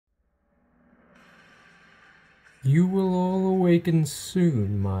You will all awaken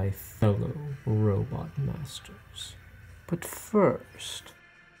soon, my fellow robot masters. But first...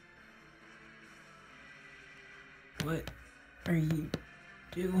 What are you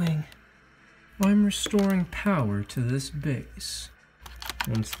doing? I'm restoring power to this base.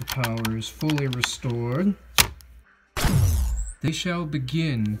 Once the power is fully restored, they shall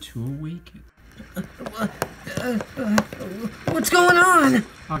begin to awaken. What's going on?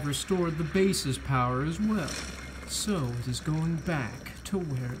 I've restored the base's power as well, so it is going back to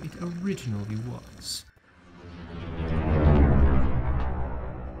where it originally was.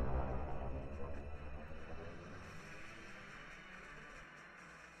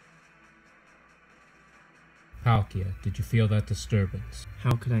 Palkia, did you feel that disturbance?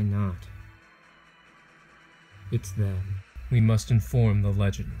 How could I not? It's them. We must inform the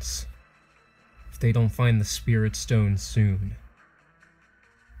legends. If they don't find the Spirit Stone soon,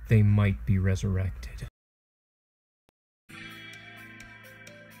 they might be resurrected.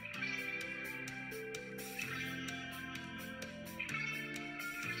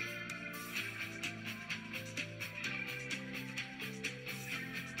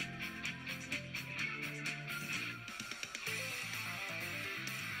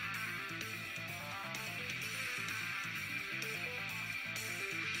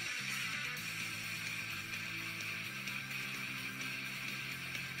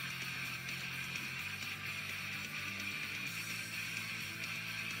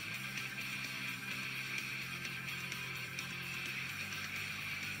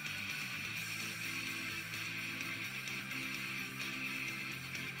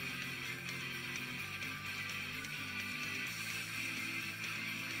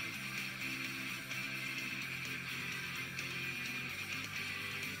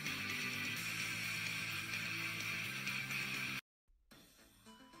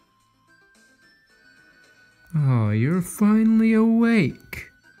 Oh, you're finally awake,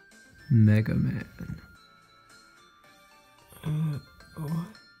 Mega Man.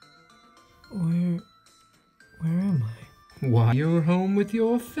 Where am I? Why, you're home with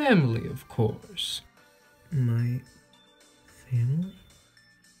your family, of course. My family?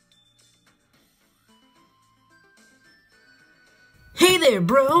 Hey there,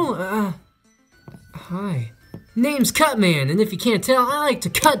 bro! Hi. Name's Cutman, and if you can't tell, I like to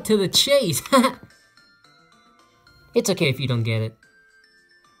cut to the chase. It's okay if you don't get it.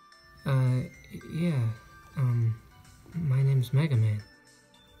 Yeah, My name's Mega Man.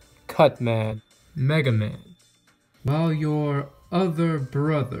 Cutman, Mega Man. While your other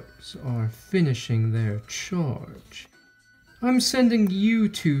brothers are finishing their charge, I'm sending you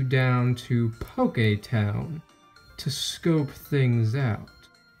two down to Poké Town to scope things out.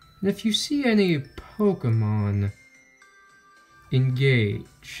 And if you see any Pokémon,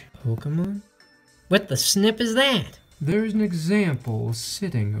 engage. Pokémon? What the snip is that? There's an example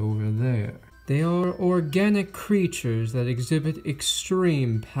sitting over there. They are organic creatures that exhibit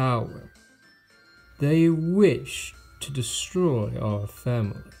extreme power. They wish to destroy our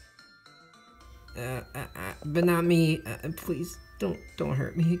family. But not me. Please, don't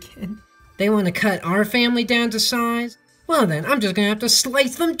hurt me again. They want to cut our family down to size? Well then, I'm just gonna have to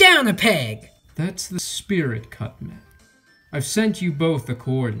slice them down a peg! That's the Spirit Cutman. I've sent you both the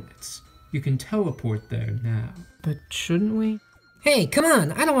coordinates. You can teleport there now. But shouldn't we? Hey, come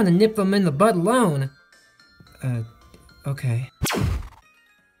on! I don't want to nip them in the bud alone. Okay.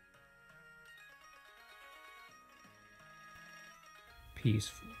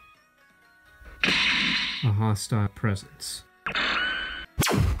 Peaceful. A hostile presence.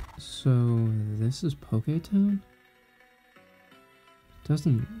 So, this is Poké Town?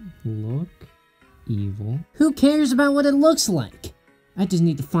 Doesn't look evil. Who cares about what it looks like? I just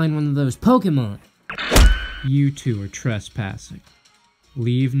need to find one of those Pokémon. You two are trespassing.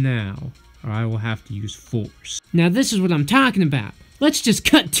 Leave now, or I will have to use force. Now this is what I'm talking about. Let's just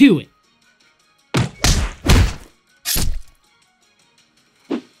cut to it.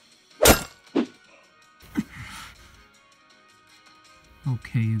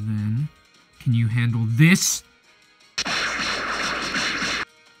 Okay then. Can you handle this?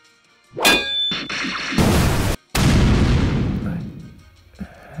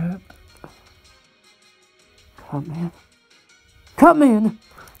 Cutman. Cutman!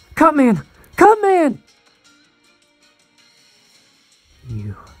 Cutman! Cutman!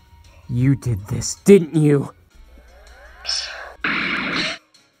 You did this, didn't you?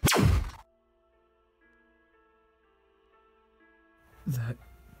 That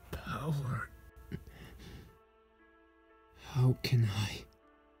power... How can I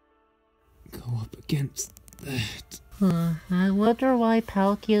go up against that? I wonder why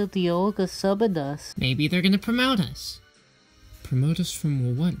Palkia Diolga summoned us. Maybe they're gonna promote us. Promote us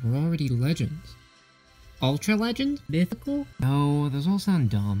from what? We're already legends. Ultra Legend? Mythical? No, those all sound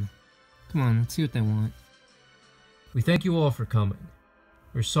dumb. Come on, let's see what they want. We thank you all for coming.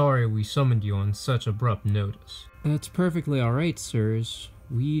 We're sorry we summoned you on such abrupt notice. That's perfectly alright, sirs.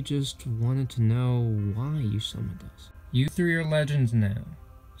 We just wanted to know why you summoned us. You three are legends now,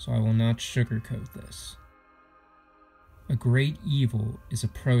 so I will not sugarcoat this. A great evil is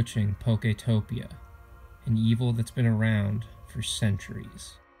approaching Poketopia, an evil that's been around for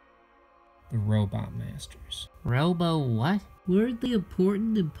centuries. The Robot Masters. Robo what? Weren't they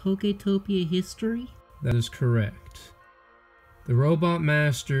important in Poketopia history? That is correct. The Robot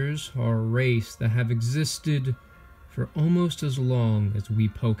Masters are a race that have existed for almost as long as we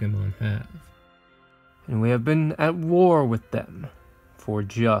Pokemon have. And we have been at war with them for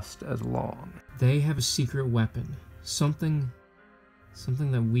just as long. They have a secret weapon. Something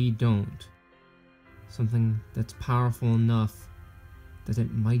that we don't. Something that's powerful enough that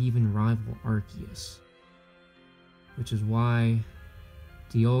it might even rival Arceus. Which is why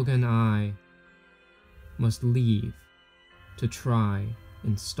Diolga and I must leave to try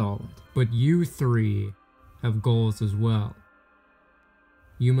and stall it. But you three have goals as well.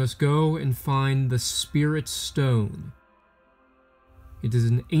 You must go and find the Spirit Stone. It is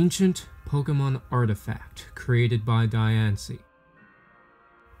an ancient Pokemon artifact created by Diancie.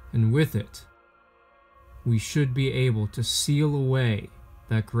 And with it, we should be able to seal away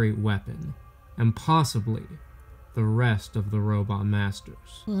that great weapon, and possibly the rest of the Robot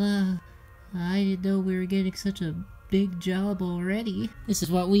Masters. I didn't know we were getting such a big job already. This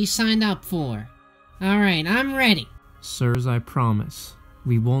is what we signed up for. Alright, I'm ready. Sirs, I promise,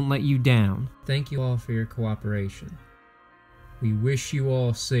 we won't let you down. Thank you all for your cooperation. We wish you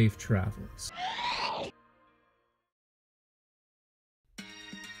all safe travels.